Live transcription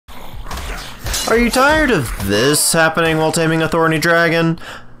Are you tired of this happening while taming a Thorny Dragon?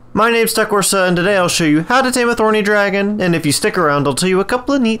 My name's Tekorsa, and today I'll show you how to tame a Thorny Dragon, and if you stick around I'll tell you a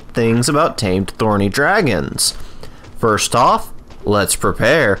couple of neat things about tamed Thorny Dragons. First off, let's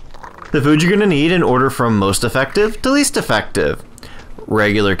prepare. The food you're going to need in order from most effective to least effective.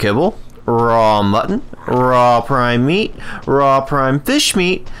 Regular kibble, raw mutton, raw prime meat, raw prime fish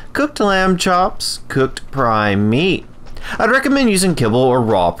meat, cooked lamb chops, cooked prime meat. I'd recommend using kibble or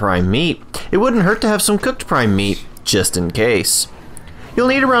raw prime meat. It wouldn't hurt to have some cooked prime meat, just in case. You'll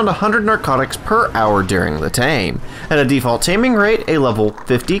need around 100 narcotics per hour during the tame. At a default taming rate, a level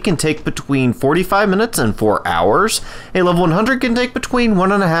 50 can take between 45 minutes and 4 hours. A level 100 can take between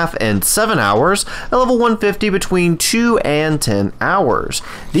 1.5 and 7 hours. A level 150 between 2 and 10 hours.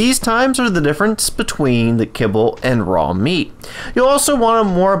 These times are the difference between the kibble and raw meat. You'll also want a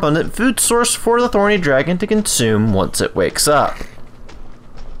more abundant food source for the Thorny Dragon to consume once it wakes up.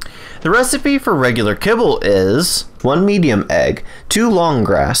 The recipe for regular kibble is 1 medium egg, 2 long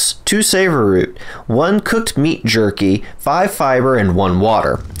grass, 2 savor root, 1 cooked meat jerky, 5 fiber, and 1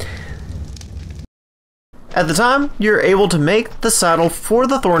 water. At the time you're able to make the saddle for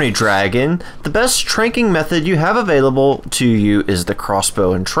the Thorny Dragon, the best tranking method you have available to you is the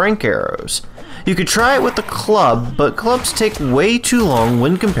crossbow and trank arrows. You could try it with a club, but clubs take way too long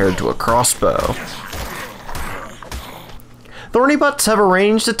when compared to a crossbow. Thorny butts have a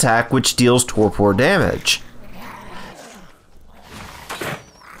ranged attack which deals torpor damage.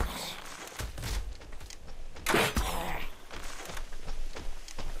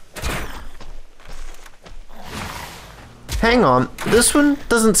 Hang on, this one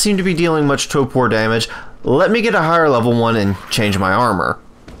doesn't seem to be dealing much torpor damage. Let me get a higher level one and change my armor.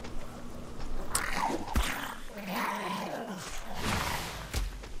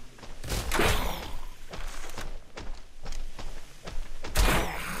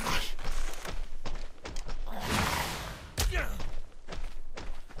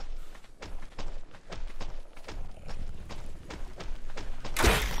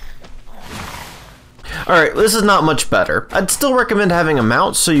 Alright, this is not much better. I'd still recommend having a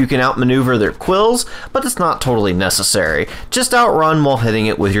mount so you can outmaneuver their quills, but it's not totally necessary. Just outrun while hitting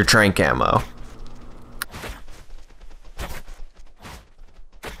it with your trank ammo.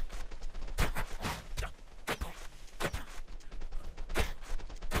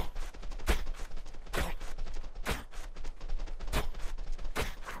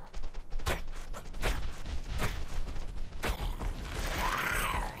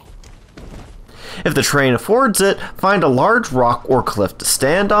 If the terrain affords it, find a large rock or cliff to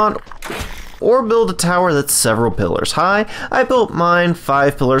stand on, or build a tower that's several pillars high. I built mine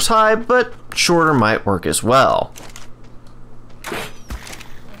 5 pillars high, but shorter might work as well.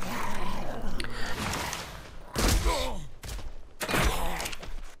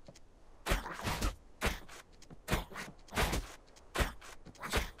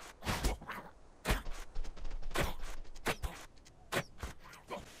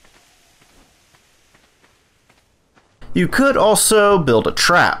 You could also build a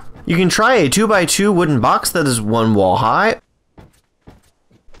trap. You can try a 2x2 wooden box that is 1 wall high,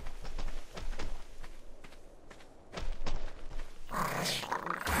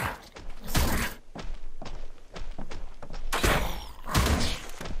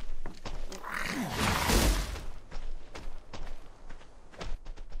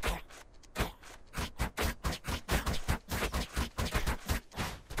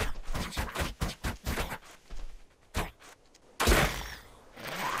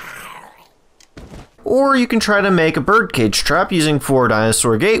 or you can try to make a birdcage trap using 4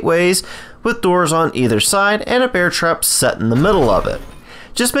 dinosaur gateways with doors on either side and a bear trap set in the middle of it.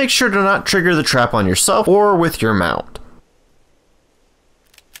 Just make sure to not trigger the trap on yourself or with your mount.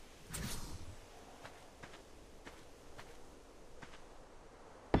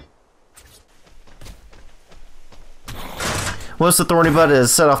 Once the thorny butt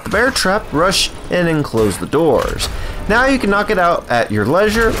is set off the bear trap, rush in and close the doors. Now you can knock it out at your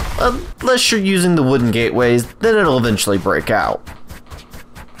leisure, unless you're using the wooden gateways, then it'll eventually break out.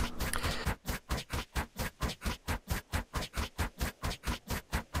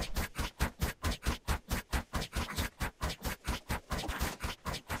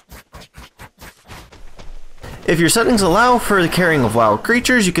 If your settings allow for the carrying of wild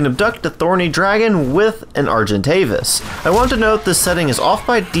creatures, you can abduct a Thorny Dragon with an Argentavis. I want to note this setting is off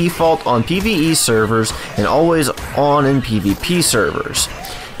by default on PvE servers and always on in PvP servers.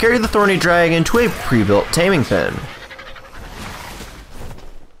 Carry the Thorny Dragon to a pre-built taming pen.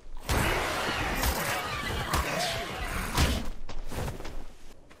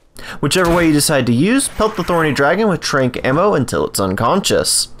 Whichever way you decide to use, pelt the Thorny Dragon with trank ammo until it's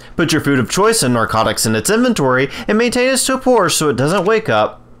unconscious. Put your food of choice and narcotics in its inventory and maintain its torpor so it doesn't wake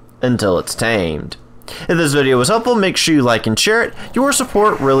up until it's tamed. If this video was helpful, make sure you like and share it. Your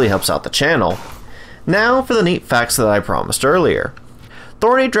support really helps out the channel. Now for the neat facts that I promised earlier.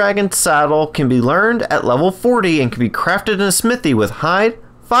 Thorny Dragon's saddle can be learned at level 40 and can be crafted in a smithy with hide,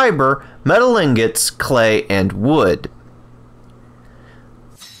 fiber, metal ingots, clay, and wood.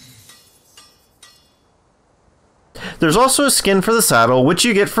 There's also a skin for the saddle, which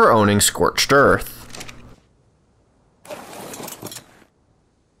you get for owning Scorched Earth.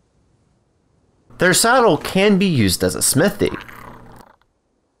 Their saddle can be used as a smithy.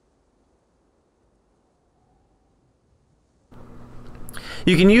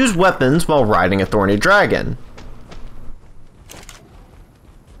 You can use weapons while riding a Thorny Dragon.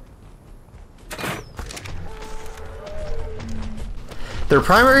 Their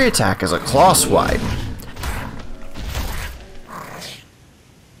primary attack is a claw swipe.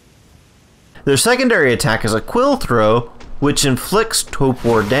 Their secondary attack is a quill throw, which inflicts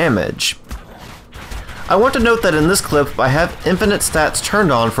torpor damage. I want to note that in this clip I have infinite stats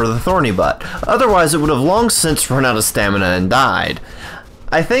turned on for the Thorny Butt, otherwise it would have long since run out of stamina and died.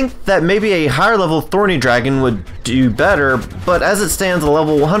 I think that maybe a higher level Thorny Dragon would do better, but as it stands, a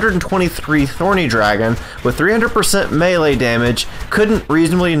level 123 Thorny Dragon with 300% melee damage couldn't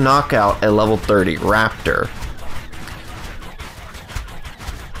reasonably knock out a level 30 Raptor.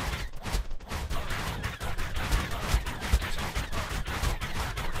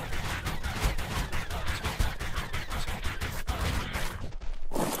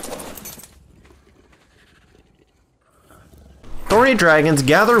 Thorny Dragons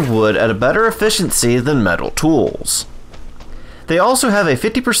gather wood at a better efficiency than metal tools. They also have a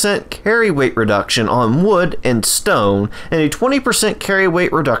 50% carry weight reduction on wood and stone, and a 20% carry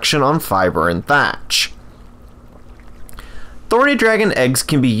weight reduction on fiber and thatch. Thorny Dragon eggs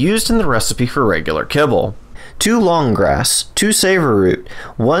can be used in the recipe for regular kibble. 2 long grass, 2 savor root,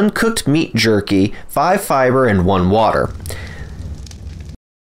 1 cooked meat jerky, 5 fiber, and 1 water.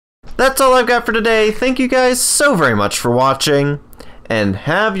 That's all I've got for today. Thank you guys so very much for watching, and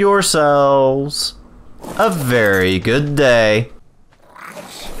have yourselves a very good day.